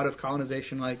how a lot of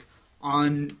colonization, like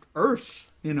on Earth,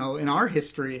 in our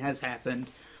history has happened.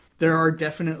 There are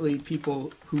definitely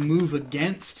people who move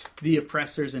against the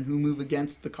oppressors and who move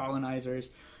against the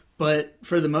colonizers. But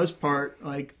for the most part,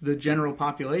 like, the general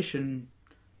population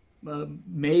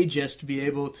may just be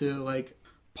able to, like,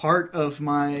 part of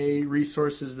my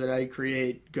resources that I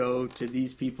create go to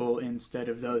these people instead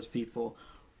of those people.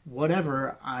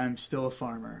 Whatever, I'm still a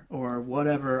farmer, or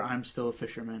whatever, I'm still a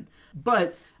fisherman.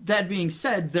 But that being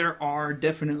said, there are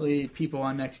definitely people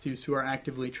on Nextuus who are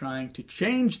actively trying to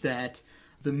change that.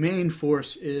 The main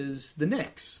force is the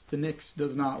Nyx. The Nyx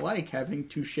does not like having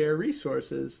to share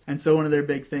resources. And so one of their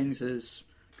big things is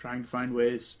trying to find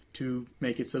ways to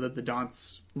make it so that the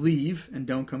Daunts leave and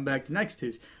don't come back to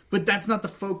Nextuus. But that's not the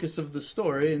focus of the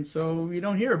story, and so you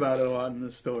don't hear about it a lot in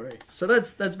the story. So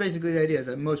that's basically the idea, is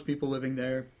that most people living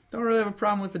there don't really have a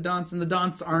problem with the Daunts, and the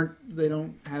Daunts they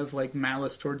don't have like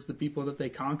malice towards the people that they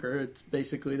conquer. It's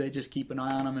basically they just keep an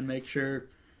eye on them and make sure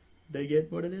they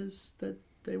get what it is that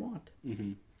they want.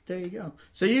 Mm-hmm. There you go.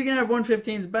 So you can have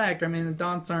 115's back. I mean, the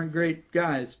Daunts aren't great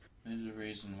guys. There's a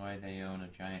reason why they own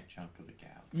a giant chunk of the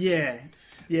galaxy.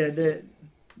 Yeah,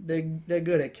 they're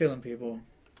good at killing people.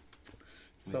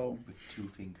 So with 2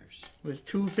 fingers. With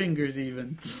 2 fingers,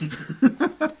 even.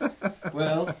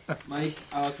 Well, Mike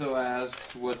also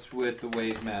asks, what's with the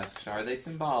Way's masks? Are they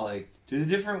symbolic? Do the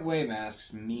different Way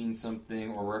masks mean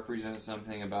something or represent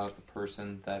something about the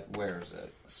person that wears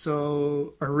it?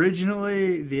 So,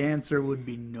 originally, the answer would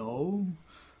be no.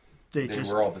 They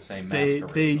were all the same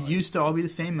mask. They used to all be the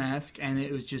same mask, and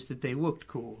it was just that they looked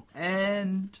cool.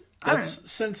 And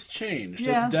that's since changed.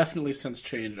 Yeah. That's definitely since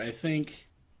changed. I think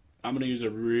I'm going to use a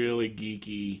really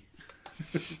geeky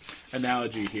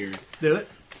analogy here. Do it.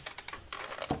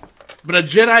 But a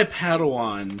Jedi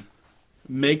Padawan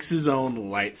makes his own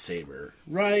lightsaber,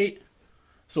 right?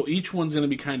 So each one's going to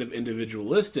be kind of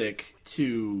individualistic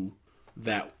to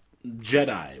that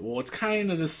Jedi. Well, it's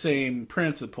kind of the same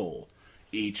principle.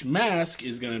 Each mask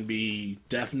is going to be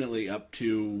definitely up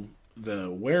to the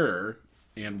wearer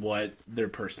and what their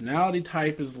personality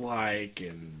type is like,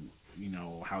 and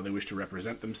how they wish to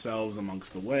represent themselves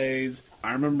amongst the ways.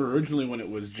 I remember originally when it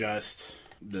was just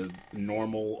the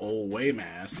normal old way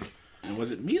mask. And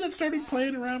was it me that started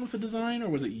playing around with the design, or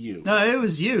was it you? No, it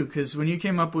was you, because when you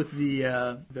came up with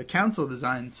the council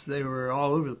designs, they were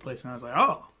all over the place, and I was like,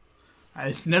 oh,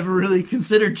 I never really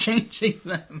considered changing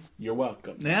them. You're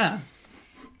welcome. Yeah.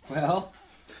 Well,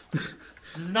 this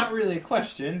is not really a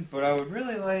question, but I would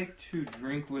really like to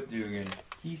drink with Dugan.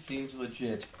 He seems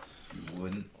legit. He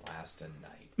wouldn't last a night.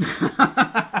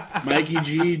 Mikey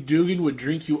G, Dugan would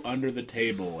drink you under the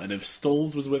table, and if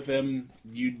Stoles was with him,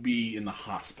 you'd be in the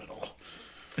hospital.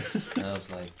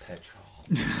 Smells like petrol.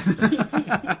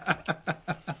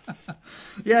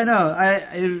 Yeah, no,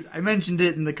 I mentioned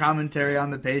it in the commentary on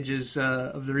the pages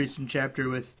of the recent chapter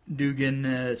with Dugan,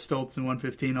 Stoltz, and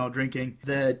 115 all drinking,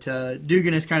 that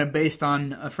Dugan is kind of based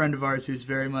on a friend of ours who's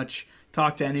very much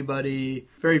talk to anybody,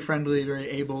 very friendly, very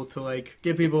able to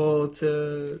get people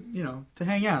to to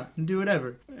hang out and do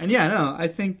whatever. And yeah, no, I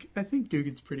think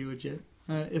Dugan's pretty legit.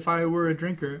 If I were a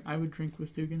drinker, I would drink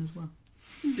with Dugan as well.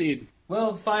 Indeed.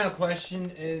 Well, the final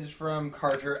question is from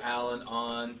Carter Allen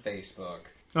on Facebook.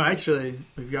 Oh, actually,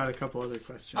 we've got a couple other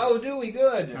questions. Oh, do we?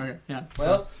 Good. Okay, yeah.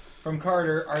 Well, from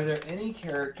Carter, are there any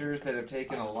characters that have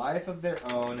taken a life of their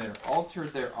own and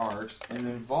altered their arcs and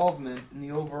involvement in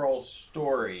the overall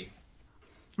story?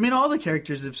 I mean, all the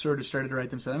characters have sort of started to write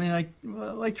themselves. I mean,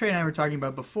 like Trey and I were talking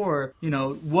about before,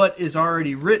 what is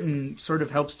already written sort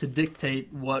of helps to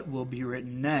dictate what will be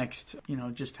written next.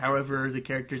 Just however the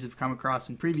characters have come across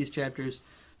in previous chapters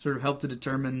sort of help to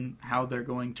determine how they're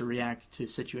going to react to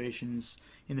situations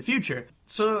in the future.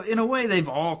 So, in a way, they've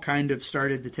all kind of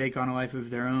started to take on a life of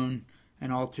their own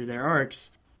and alter their arcs.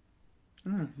 I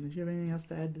don't know. Did you have anything else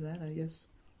to add to that, I guess?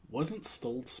 Wasn't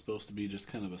Stoltz supposed to be just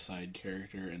kind of a side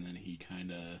character, and then he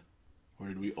kind of... Or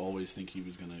did we always think he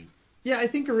was going to... Yeah, I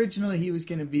think originally he was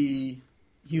going to be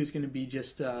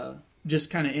just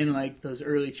kind of in those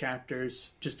early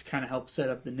chapters, just to kind of help set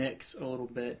up the Knicks a little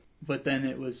bit. But then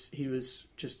he was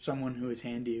just someone who was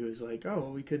handy, who was like, oh,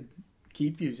 well, we could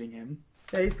keep using him.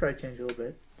 Yeah, he's probably changed a little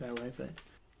bit that way, but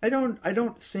I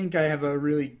don't think I have a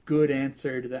really good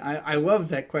answer to that. I love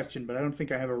that question, but I don't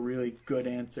think I have a really good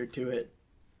answer to it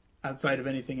outside of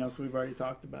anything else we've already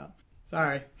talked about.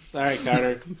 Sorry,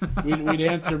 Carter. We'd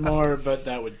answer more, but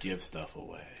that would give stuff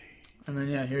away. And then,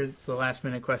 yeah, here's the last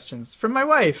minute questions from my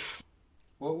wife.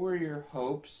 What were your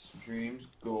hopes, dreams,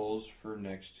 goals for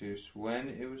Nextuus when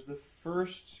it was the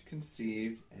first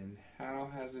conceived, and how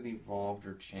has it evolved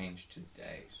or changed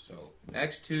today? So,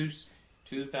 Nextuus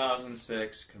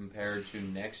 2006 compared to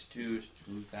Nextuus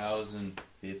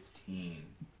 2015.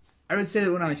 I would say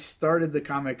that when I started the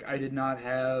comic, I did not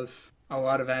have a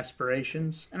lot of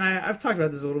aspirations. And I've talked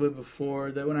about this a little bit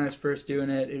before, that when I was first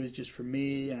doing it, it was just for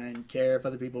me, and I didn't care if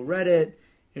other people read it.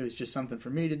 It was just something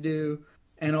for me to do.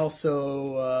 And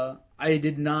also, I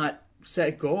did not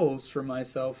set goals for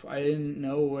myself. I didn't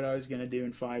know what I was going to do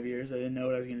in 5 years. I didn't know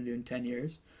what I was going to do in 10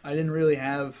 years. I didn't really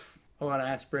have a lot of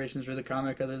aspirations for the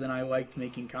comic other than I liked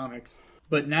making comics.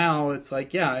 But now it's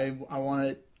like, yeah, I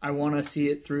want to see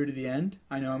it through to the end.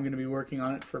 I know I'm going to be working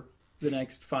on it for the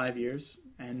next 5 years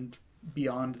and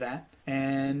beyond that.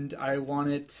 And I want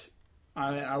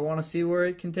to see where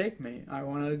it can take me. I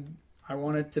want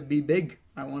it to be big.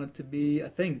 I want it to be a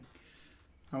thing.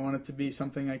 I want it to be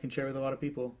something I can share with a lot of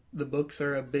people. The books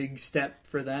are a big step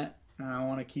for that, and I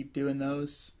want to keep doing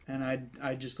those, and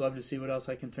I'd just love to see what else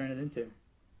I can turn it into.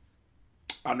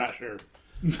 I'm not sure.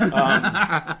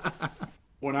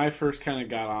 When I first kind of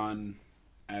got on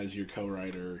as your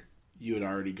co-writer, you had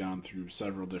already gone through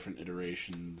several different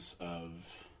iterations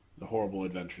of The Horrible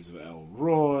Adventures of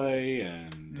Elroy,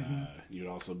 and you'd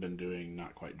also been doing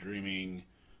Not Quite Dreaming.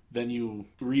 Then you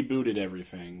rebooted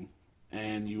everything.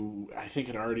 And I think,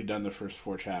 had already done the first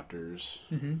 4 chapters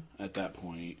at that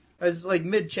point. It was like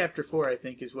mid-chapter 4, I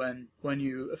think, is when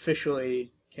you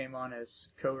officially came on as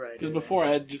co-writer. Because before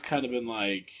I had just kind of been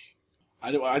like...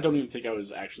 I don't even think I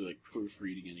was actually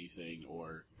proofreading anything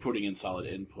or putting in solid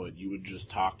input. You would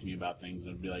just talk to me about things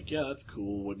and be like, yeah, that's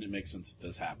cool. Wouldn't it make sense if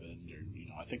this happened? Or,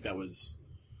 I think that was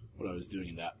what I was doing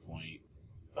at that point.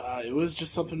 It was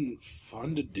just something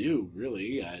fun to do,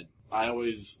 really. I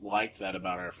always liked that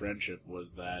about our friendship,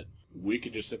 was that we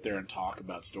could just sit there and talk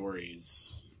about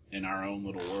stories in our own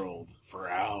little world for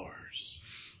hours.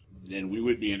 And we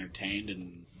would be entertained,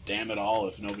 and damn it all,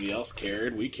 if nobody else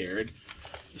cared, we cared.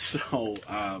 So,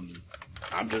 I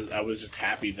was just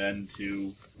happy then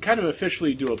to kind of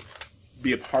officially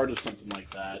be a part of something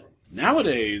like that.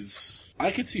 Nowadays,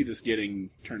 I could see this getting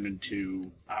turned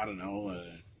into, I don't know,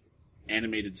 an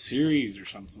animated series or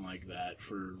something like that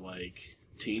for,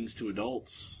 teens to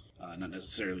adults. Not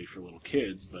necessarily for little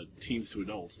kids, but teens to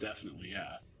adults, definitely,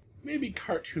 yeah. Maybe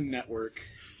Cartoon Network,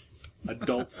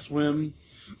 Adult Swim,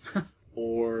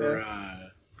 or...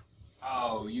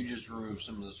 Oh, you just removed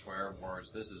some of the swear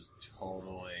words. This is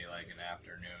totally like an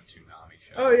afternoon Toonami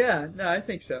show. Oh, yeah. No, I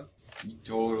think so. You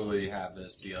totally have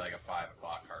this be like a 5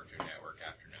 o'clock Cartoon Network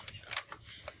afternoon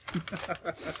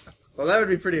show. Well, that would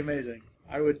be pretty amazing.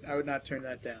 I would not turn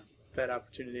that down if that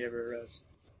opportunity ever arose.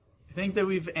 I think that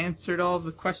we've answered all of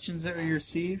the questions that we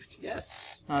received.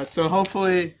 Yes. So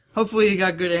hopefully you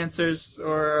got good answers,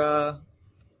 or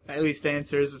at least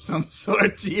answers of some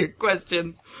sort to your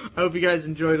questions. I hope you guys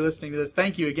enjoyed listening to this.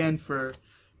 Thank you again for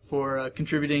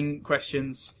contributing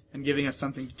questions and giving us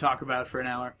something to talk about for an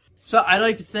hour. So I'd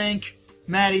like to thank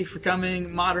Matty for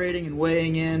coming, moderating, and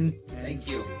weighing in. Thank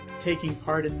you. Taking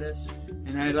part in this.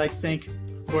 And I'd like to thank,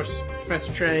 of course,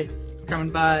 Professor Trey for coming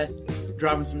by,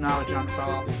 dropping some knowledge on us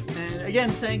all. And again,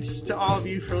 thanks to all of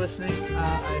you for listening.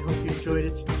 I hope you enjoyed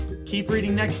it. Keep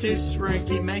reading Nextuus. We're going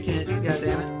to keep making it,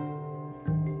 goddammit.